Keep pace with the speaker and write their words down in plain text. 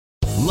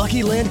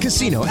Lucky Land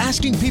Casino,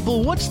 asking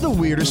people, what's the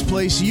weirdest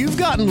place you've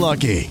gotten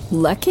lucky?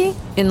 Lucky?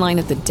 In line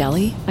at the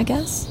deli, I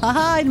guess?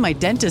 Aha, in my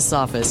dentist's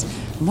office.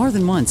 More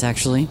than once,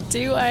 actually.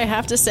 Do I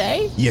have to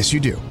say? Yes, you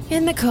do.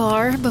 In the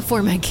car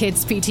before my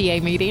kids'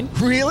 PTA meeting.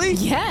 Really?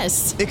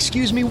 Yes.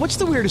 Excuse me, what's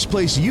the weirdest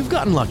place you've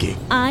gotten lucky?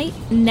 I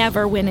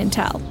never win and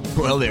tell.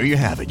 Well, there you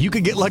have it. You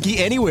can get lucky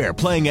anywhere,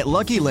 playing at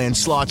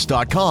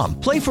LuckyLandSlots.com.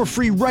 Play for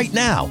free right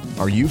now.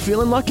 Are you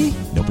feeling lucky?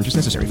 No purchase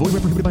necessary. Void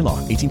where prohibited by law.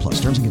 18 plus.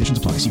 Terms and conditions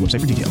apply. See website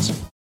for details.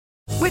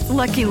 With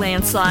Lucky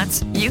Land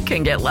Slots, you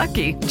can get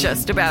lucky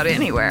just about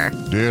anywhere.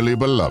 Dearly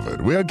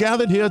beloved, we are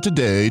gathered here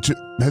today to...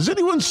 Has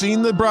anyone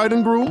seen the bride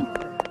and groom?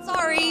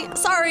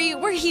 Sorry,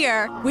 we're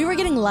here. We were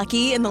getting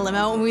lucky in the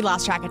limo and we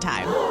lost track of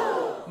time.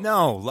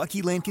 No,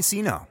 Lucky Land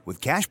Casino, with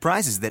cash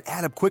prizes that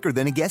add up quicker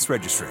than a guest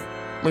registry.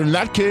 In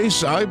that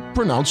case, I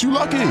pronounce you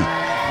lucky.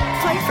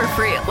 Play for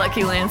free at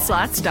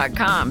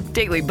LuckyLandSlots.com.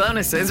 Daily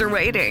bonuses are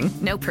waiting.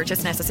 No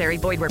purchase necessary.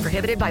 Void where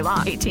prohibited by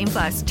law. 18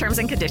 plus. Terms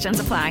and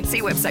conditions apply.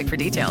 See website for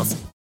details.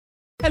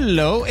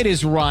 Hello, it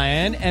is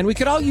Ryan, and we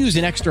could all use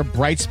an extra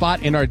bright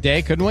spot in our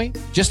day, couldn't we?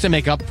 Just to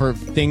make up for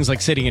things like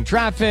sitting in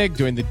traffic,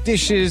 doing the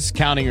dishes,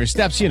 counting your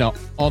steps, you know,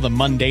 all the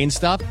mundane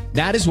stuff.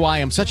 That is why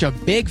I'm such a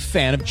big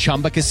fan of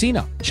Chumba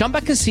Casino. Chumba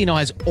Casino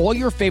has all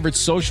your favorite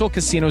social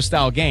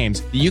casino-style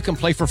games that you can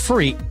play for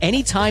free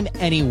anytime,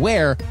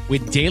 anywhere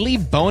with daily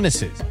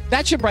bonuses.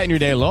 That should brighten your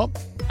day a little.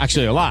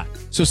 Actually, a lot.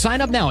 So sign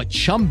up now at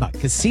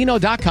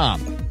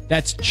ChumbaCasino.com.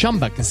 That's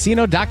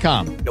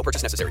ChumbaCasino.com. No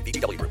purchase necessary.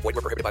 VGW Group. Void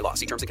where prohibited by law.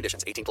 See terms and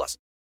conditions. 18 plus.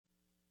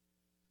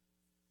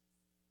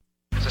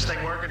 Is this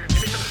thing working?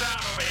 Give me some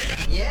sound over here.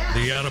 Yeah.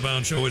 The Out of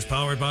Bounds Show is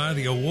powered by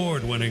the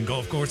award-winning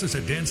golf courses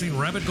at Dancing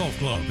Rabbit Golf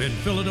Club in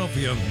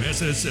Philadelphia,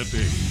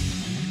 Mississippi.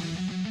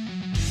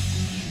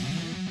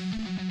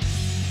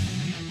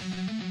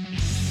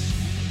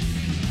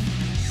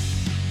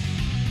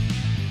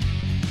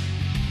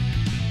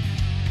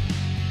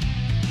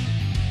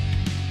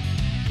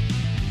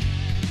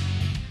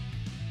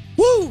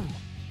 Woo!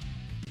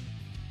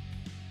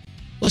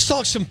 Let's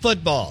talk some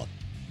football.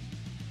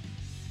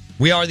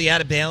 We are the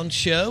Out of Bounds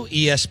Show,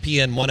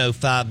 ESPN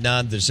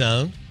 105.9 The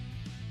Zone.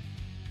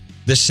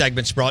 This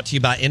segment's brought to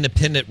you by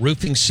Independent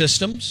Roofing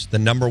Systems, the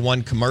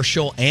 #1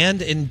 commercial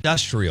and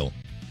industrial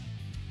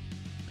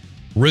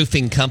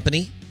roofing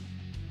company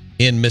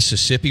in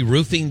Mississippi.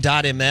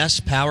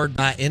 Roofing.ms, powered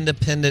by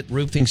Independent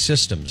Roofing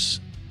Systems.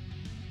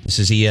 This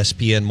is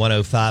ESPN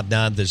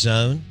 105.9 The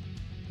Zone.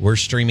 We're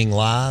streaming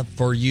live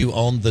for you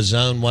on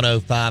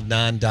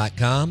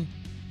thezone1059.com.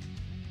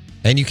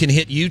 And you can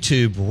hit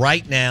YouTube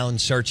right now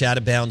and search Out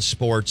of Bounds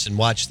Sports and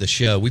watch the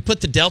show. We put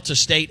the Delta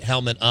State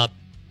helmet up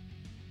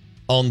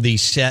on the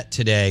set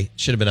today.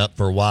 Should have been up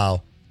for a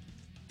while.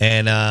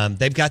 And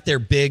they've got their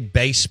big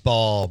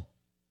baseball.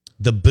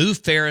 The Boo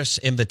Ferris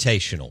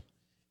Invitational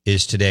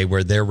is today,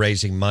 where they're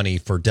raising money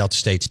for Delta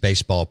State's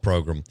baseball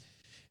program.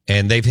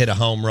 And they've hit a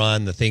home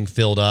run. The thing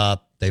filled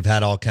up. They've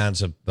had all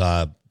kinds of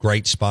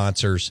great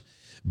sponsors.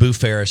 Boo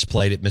Ferris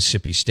played at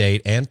Mississippi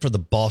State and for the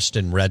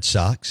Boston Red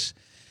Sox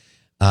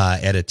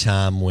at a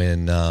time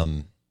when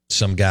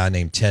some guy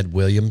named Ted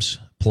Williams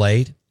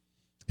played,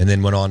 and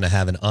then went on to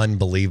have an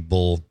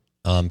unbelievable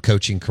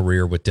coaching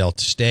career with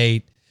Delta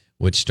State,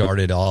 which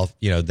started off,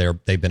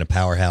 they've been a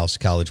powerhouse,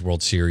 College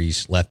World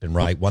Series left and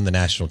right, won the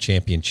national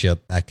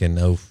championship back in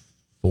 04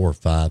 or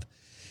 05.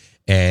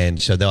 And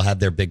so they'll have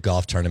their big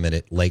golf tournament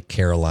at Lake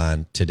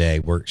Caroline today.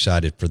 We're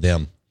excited for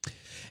them.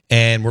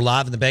 And we're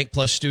live in the Bank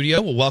Plus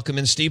studio. We'll welcome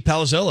in Steve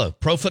Palazzolo,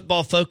 Pro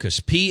Football Focus,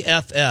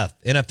 PFF,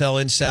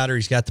 NFL Insider.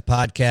 He's got the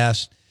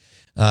podcast.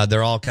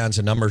 They're all kinds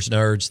of numbers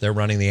nerds. They're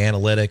running the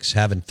analytics,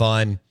 having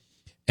fun.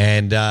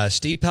 And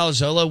Steve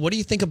Palazzolo, what do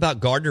you think about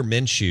Gardner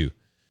Minshew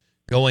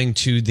going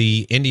to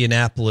the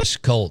Indianapolis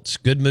Colts?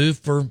 Good move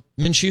for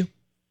Minshew?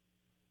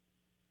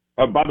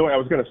 By the way, I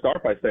was going to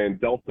start by saying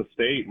Delta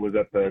State was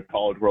at the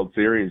College World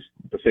Series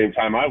the same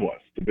time I was.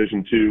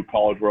 Division II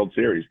College World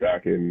Series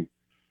back in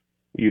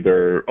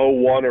either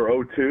 01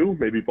 or 02,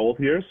 maybe both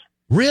years.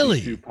 Really?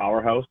 Two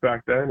powerhouse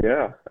back then,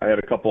 yeah. I had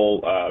a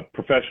couple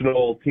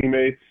professional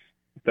teammates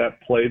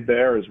that played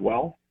there as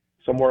well,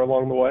 somewhere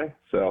along the way.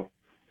 So,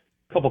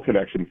 a couple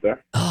connections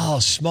there. Oh,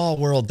 small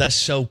world. That's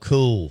so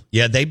cool.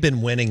 Yeah, they've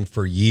been winning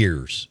for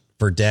years,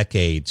 for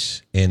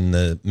decades in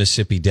the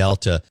Mississippi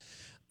Delta.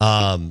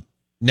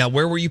 Now,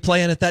 where were you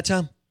playing at that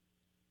time?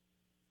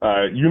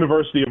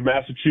 University of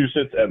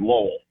Massachusetts at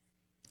Lowell.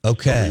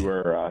 Okay. So we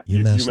were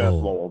UMass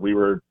Lowell. We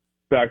were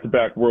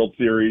back-to-back World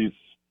Series,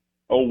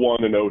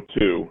 01 and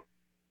 02,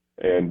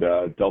 and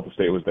Delta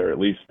State was there at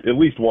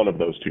least one of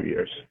those 2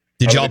 years.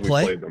 Did y'all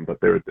play? We played them,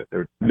 but they were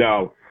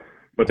no,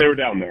 but they were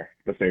down there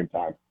at the same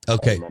time.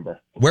 Okay. I remember.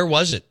 Where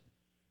was it?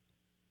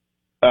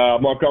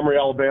 Montgomery,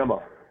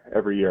 Alabama,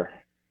 every year.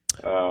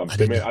 I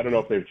don't know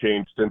if they've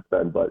changed since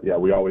then, but yeah,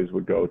 we always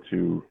would go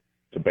to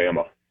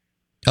Bama.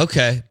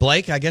 Okay.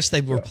 Blake, I guess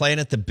they were playing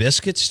at the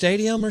Biscuit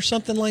Stadium or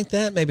something like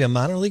that, maybe a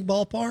minor league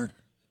ballpark.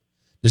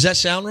 Does that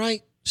sound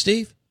right,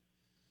 Steve?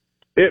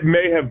 It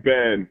may have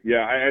been.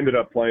 Yeah, I ended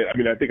up playing. I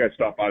mean, I think I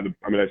stopped by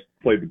I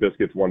played the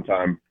Biscuits one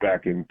time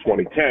back in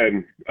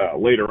 2010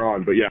 later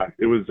on. But yeah,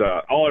 it was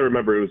all I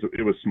remember.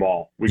 It was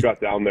small. We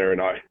got down there and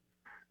our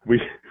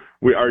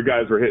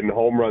guys were hitting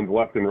home runs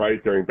left and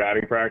right during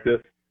batting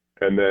practice.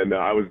 And then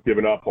I was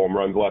giving up home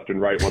runs left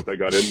and right once I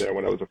got in there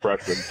when I was a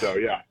freshman. So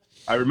yeah,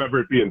 I remember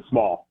it being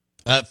small.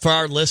 For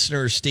our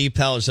listeners, Steve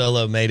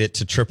Palazzolo made it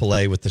to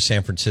AAA with the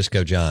San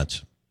Francisco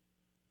Giants.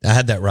 I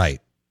had that right?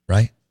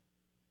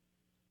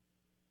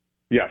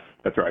 Yes,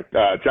 that's right.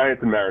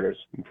 Giants and Mariners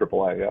in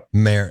AAA,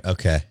 yeah.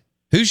 Okay.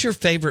 Who's your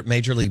favorite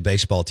Major League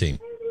Baseball team?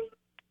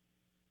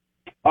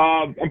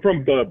 I'm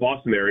from the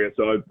Boston area,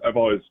 so I've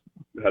always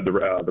had the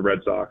Red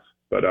Sox.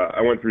 But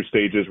I went through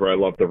stages where I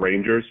loved the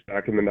Rangers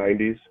back in the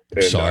 90s.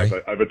 And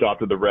I've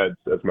adopted the Reds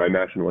as my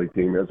National League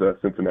team as a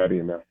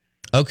Cincinnatian now.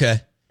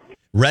 Okay.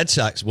 Red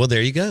Sox. Well,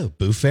 there you go.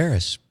 Boo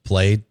Ferris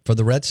played for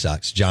the Red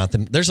Sox.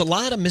 Jonathan. There's a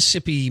lot of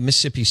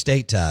Mississippi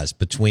State ties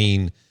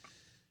between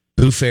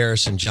Boo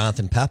Ferris and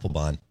Jonathan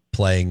Papelbon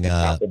playing.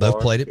 Both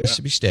played at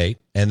Mississippi State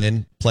and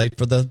then played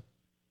for the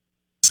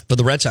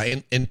Red Sox.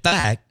 In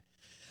fact,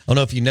 I don't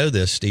know if you know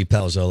this, Steve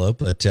Palazzolo,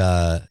 but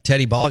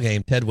Teddy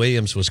Ballgame, Ted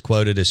Williams was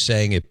quoted as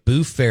saying, if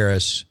Boo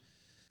Ferris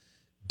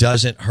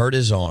doesn't hurt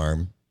his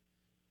arm,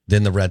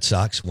 then the Red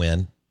Sox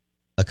win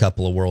a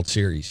couple of World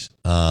Series.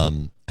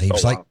 He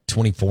was like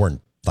 24-5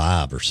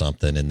 or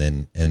something, and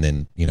then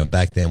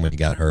back then when he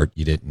got hurt,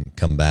 you didn't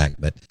come back.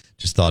 But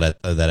just thought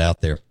I'd throw that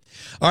out there.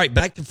 All right,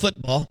 back to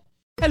football.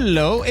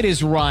 Hello, it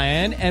is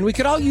Ryan, and we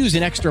could all use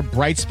an extra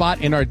bright spot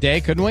in our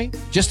day, couldn't we?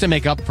 Just to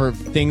make up for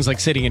things like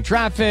sitting in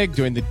traffic,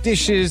 doing the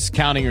dishes,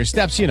 counting your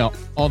steps,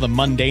 all the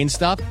mundane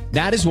stuff.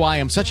 That is why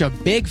I'm such a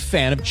big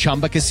fan of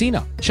Chumba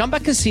Casino. Chumba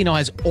Casino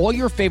has all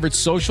your favorite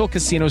social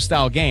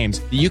casino-style games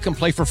that you can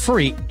play for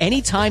free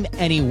anytime,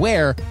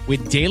 anywhere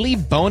with daily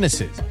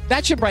bonuses.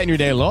 That should brighten your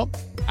day a little.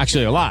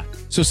 Actually, a lot.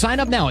 So sign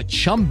up now at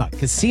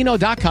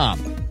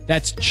ChumbaCasino.com.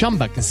 That's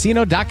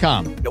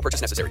ChumbaCasino.com. No purchase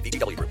necessary.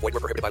 VGW Group. Void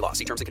where prohibited by law.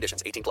 See terms and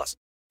conditions. 18+.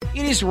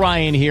 It is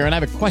Ryan here, and I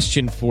have a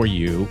question for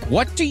you.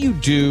 What do you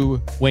do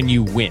when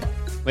you win?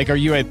 Like, are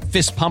you a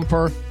fist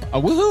pumper, a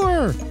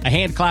woohooer, a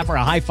hand clapper,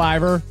 a high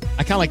fiver?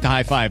 I kind of like the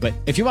high five, but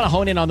if you want to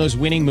hone in on those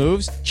winning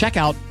moves, check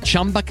out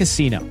Chumba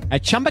Casino.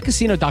 At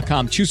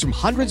ChumbaCasino.com, choose from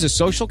hundreds of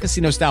social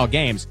casino-style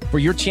games for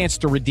your chance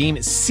to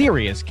redeem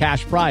serious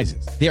cash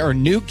prizes. There are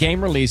new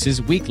game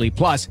releases weekly,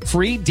 plus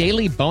free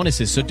daily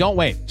bonuses, so don't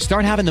wait.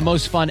 Start having the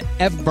most fun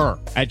ever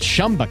at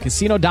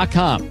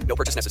ChumbaCasino.com. No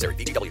purchase necessary.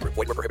 VGW Group.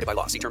 Void where prohibited by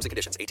law. See terms and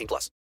conditions. 18+.